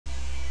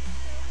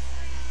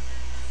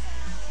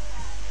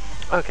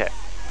Okay,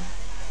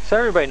 so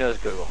everybody knows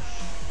Google.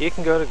 You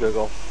can go to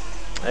Google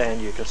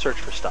and you can search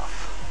for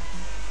stuff.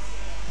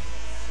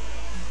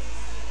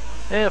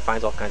 And it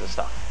finds all kinds of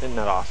stuff. Isn't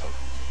that awesome?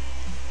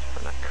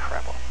 Turn that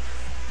crap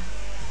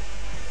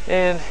off.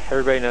 And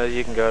everybody knows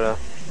you can go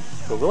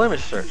to Google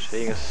image search. So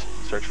you can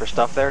search for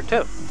stuff there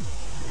too.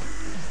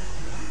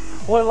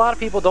 What a lot of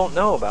people don't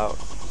know about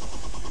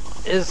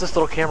is this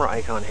little camera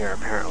icon here,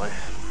 apparently.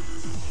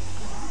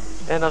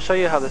 And I'll show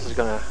you how this is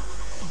going to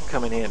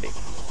come in handy.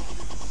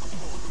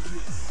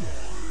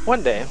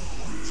 One day,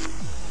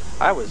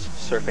 I was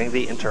surfing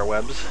the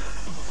interwebs,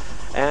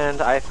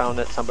 and I found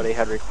that somebody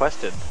had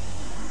requested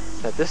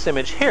that this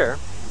image here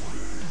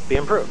be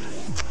improved.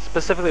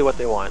 Specifically what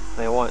they want.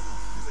 They want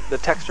the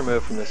text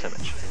removed from this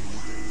image.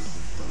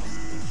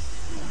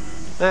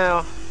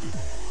 Now,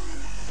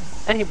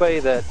 anybody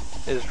that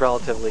is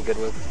relatively good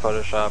with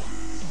Photoshop,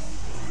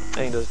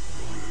 I can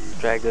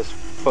just drag this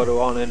photo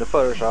on into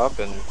Photoshop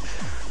and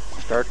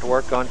start to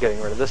work on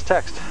getting rid of this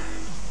text.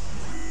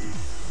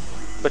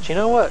 But you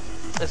know what?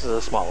 This is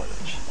a small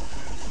image.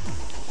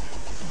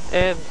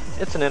 And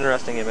it's an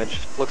interesting image.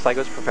 Looks like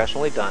it was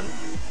professionally done.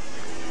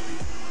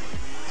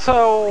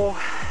 So,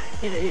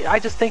 I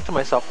just think to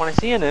myself, when I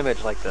see an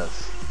image like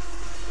this,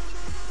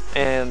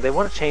 and they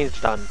want to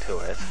change done to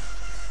it,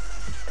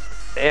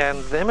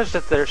 and the image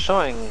that they're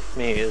showing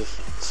me is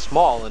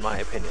small in my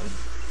opinion,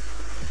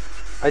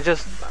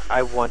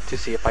 I want to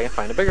see if I can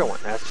find a bigger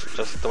one. That's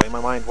just the way my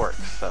mind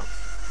works. So,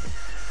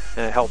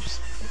 and it helps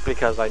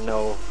because I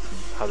know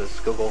how this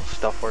Google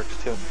stuff works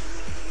too.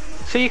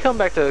 So you come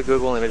back to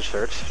Google image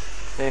search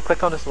and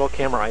click on this little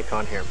camera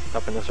icon here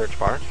up in the search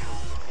bar,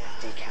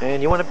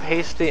 and you want to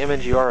paste the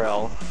image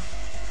URL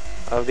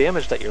of the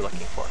image that you're looking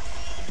for.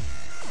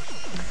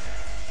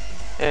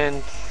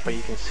 And what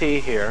you can see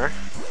here,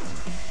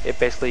 it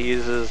basically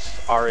uses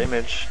our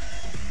image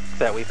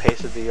that we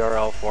pasted the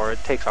URL for.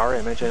 It takes our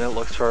image and it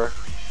looks for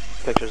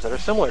pictures that are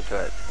similar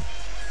to it.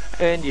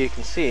 And you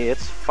can see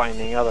it's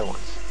finding other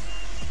ones.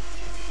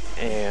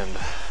 And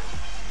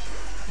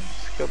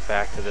let's go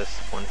back to this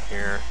one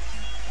here.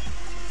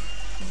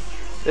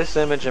 This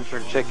image in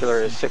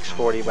particular is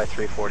 640 by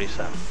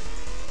 347.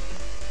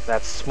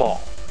 That's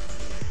small.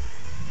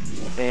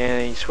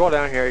 And you scroll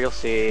down here, you'll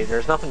see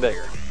there's nothing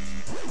bigger.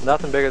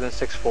 Nothing bigger than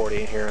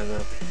 640 here in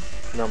the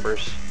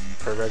numbers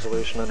for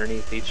resolution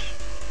underneath each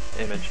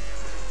image.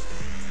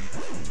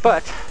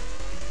 But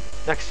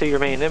next to your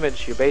main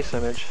image, your base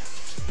image,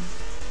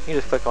 you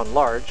just click on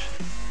large,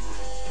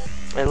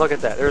 and look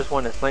at that. There's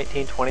one that's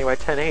 1920 by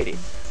 1080.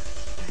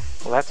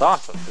 Well, that's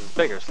awesome. It's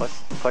bigger. So let's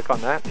click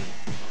on that and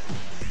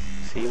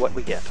see what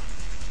we get.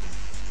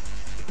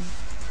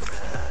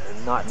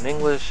 Not in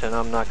English, and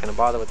I'm not going to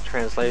bother with the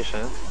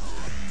translation.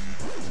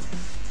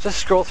 Just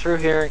scroll through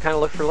here and kind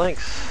of look for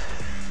links.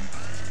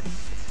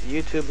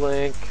 YouTube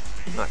link,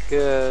 not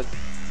good.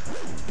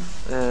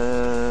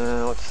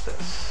 What's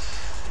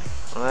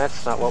this? Well,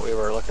 that's not what we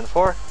were looking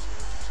for.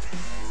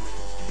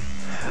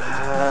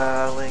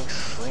 Links.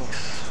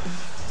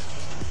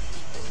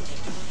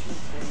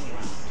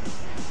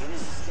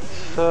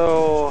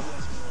 So,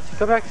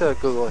 go back to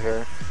Google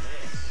here.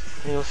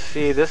 You'll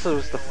see this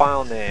was the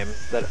file name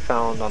that it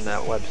found on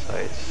that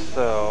website.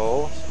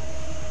 So,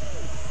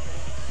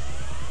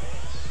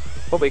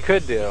 what we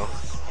could do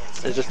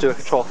is just do a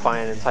control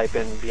find and type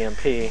in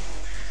BMP.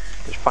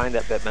 Just find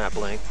that bitmap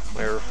link.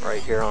 We're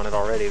right here on it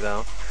already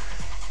though.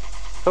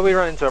 But we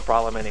run into a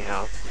problem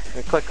anyhow.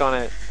 We click on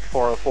it,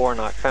 404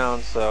 not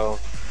found, so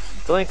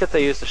the link that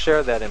they used to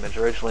share that image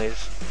originally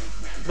is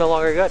no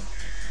longer good.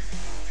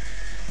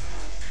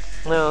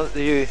 Now,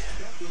 the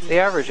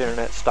average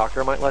internet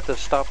stalker might let this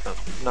stop them,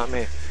 not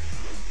me.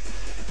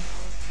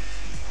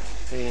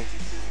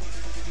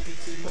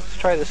 Let's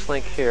try this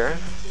link here.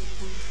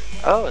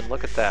 Oh, and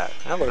look at that.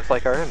 That looks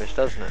like our image,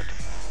 doesn't it?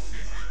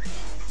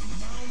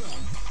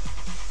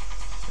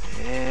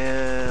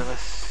 And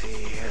let's see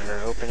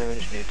here. Open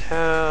image, new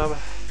tab.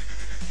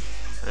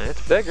 And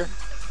it's bigger.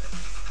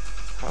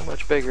 How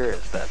much bigger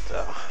is that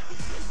though?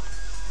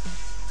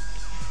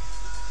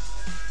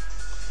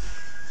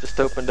 Just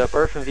opened up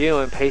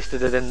OpenView and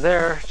pasted it in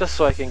there just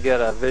so I can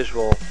get a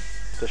visual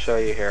to show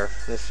you here.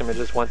 This image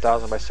is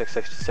 1000 by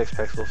 666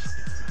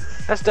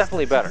 pixels. That's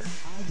definitely better.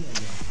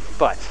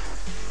 But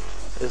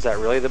is that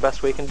really the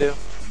best we can do?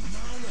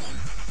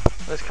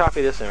 Let's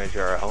copy this image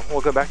URL. We'll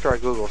go back to our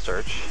Google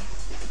search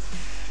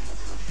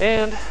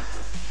and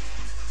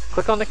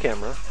click on the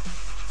camera,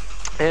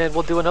 and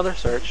we'll do another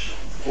search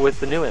with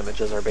the new image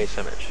as our base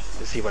image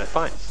to see what it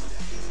finds.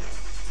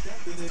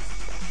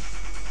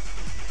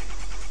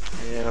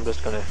 And I'm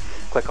just going to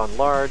click on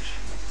large,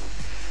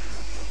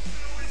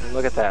 and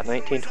look at that,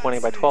 1920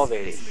 by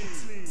 1280.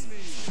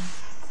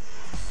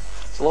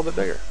 It's a little bit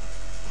bigger.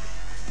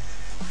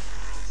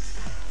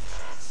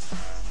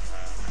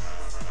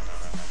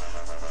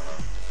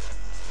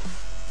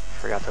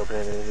 Forgot to open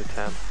it in a new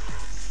tab.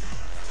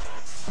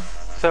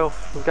 So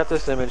we've got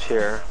this image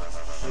here.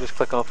 You just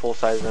click on full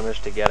size image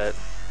to get it.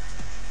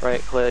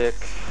 Right click,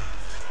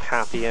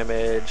 copy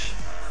image,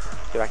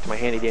 go back to my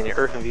handy dandy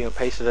OpenView and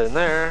paste it in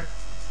there.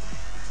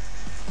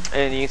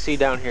 And you can see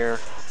down here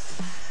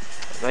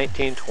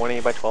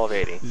 1920 by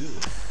 1280.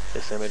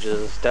 This image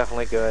is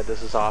definitely good.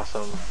 This is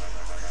awesome.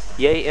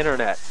 Yay,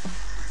 internet.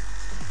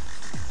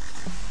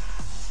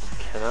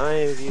 Can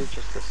I view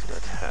just this in a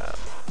tab?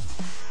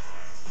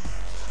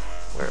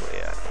 Where are we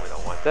at? We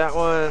don't want that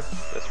one.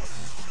 This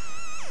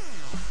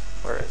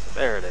one. Where is it?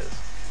 There it is.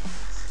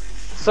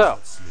 So,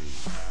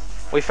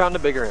 we found a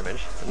bigger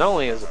image. Not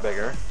only is it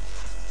bigger,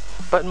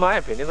 but in my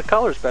opinion, the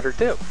color's better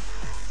too.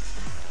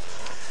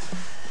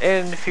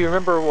 And if you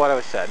remember what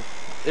I said,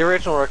 the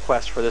original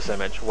request for this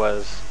image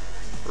was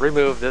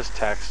remove this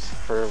text.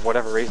 For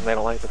whatever reason, they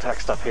don't like the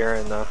text up here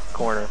in the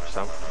corner.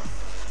 So,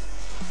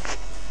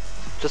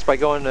 just by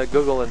going to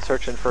Google and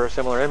searching for a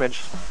similar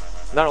image,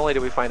 not only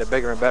did we find a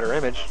bigger and better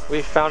image,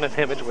 we found an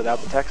image without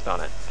the text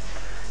on it.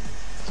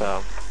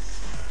 So,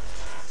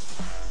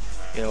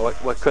 you know,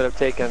 what could have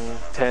taken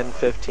 10,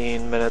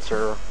 15 minutes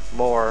or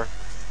more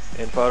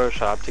in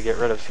Photoshop to get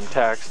rid of some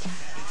text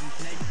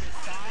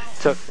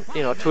took,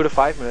 you know, 2 to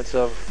 5 minutes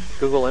of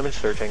Google image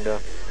searching to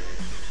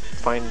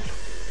find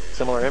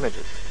similar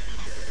images.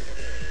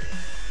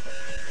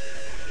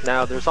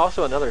 Now, there's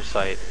also another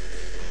site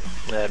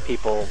that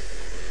people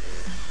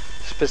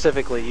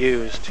specifically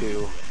use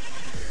to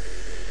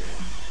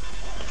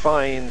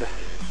find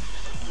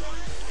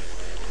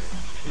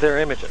their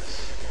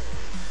images.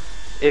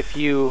 If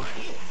you,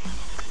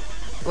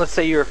 let's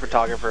say you're a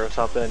photographer or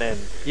something and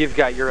you've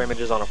got your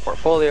images on a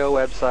portfolio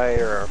website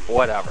or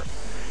whatever,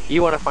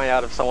 you want to find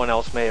out if someone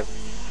else may have,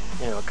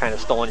 you know, kind of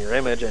stolen your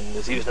image and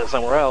is using it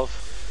somewhere else,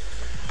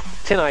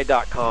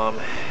 tineye.com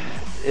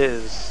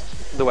is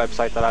the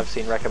website that I've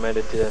seen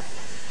recommended to,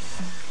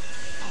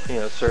 you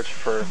know, search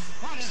for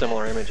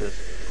similar images.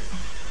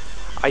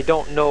 I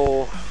don't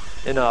know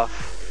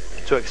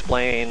enough to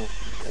explain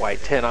why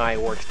TinEye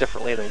works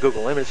differently than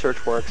Google image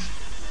search works,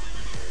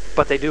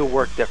 but they do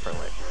work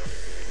differently.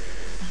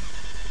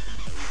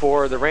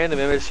 For the random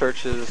image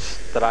searches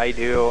that I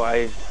do,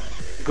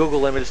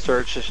 Google image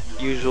search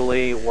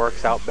usually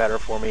works out better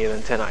for me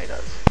than TinEye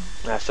does.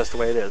 That's just the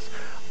way it is.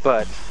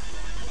 But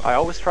I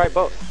always try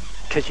both,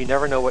 because you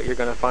never know what you're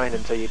going to find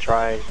until you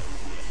try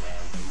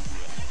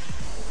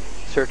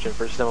searching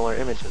for similar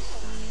images.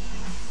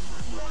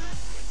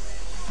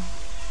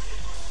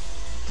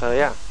 So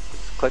yeah,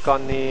 just click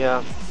on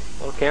the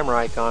little camera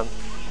icon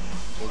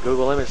in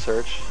Google image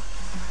search,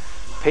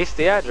 paste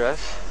the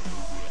address,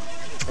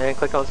 and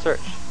click on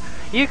search.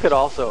 You could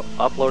also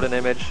upload an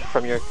image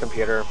from your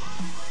computer,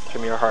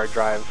 from your hard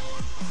drive,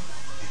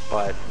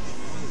 but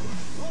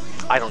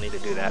I don't need to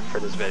do that for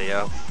this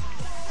video.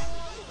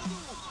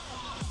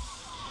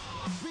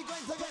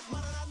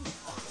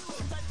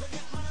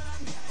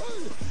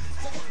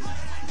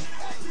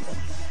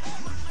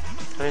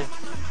 Okay.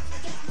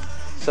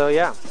 So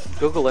yeah,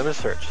 Google image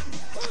search,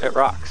 it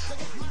rocks.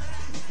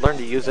 Learn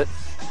to use it,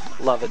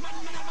 love it.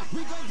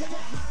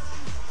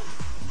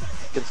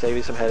 Can save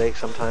you some headaches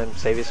sometimes,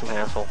 save you some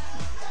hassle.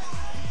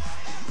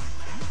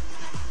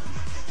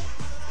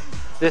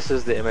 This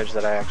is the image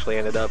that I actually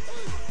ended up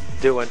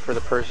doing for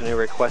the person who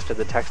requested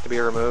the text to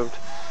be removed.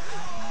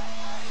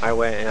 I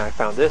went and I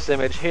found this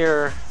image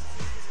here,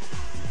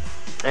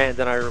 and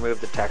then I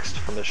removed the text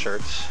from the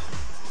shirts.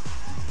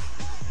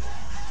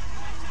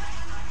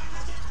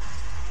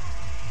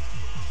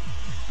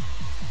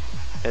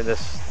 And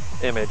this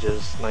image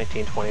is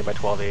 1920 by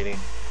 1280.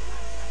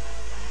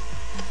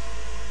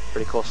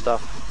 Pretty cool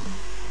stuff.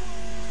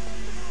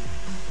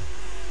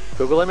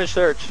 Google image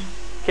search,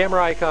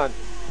 camera icon,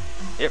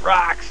 it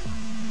rocks!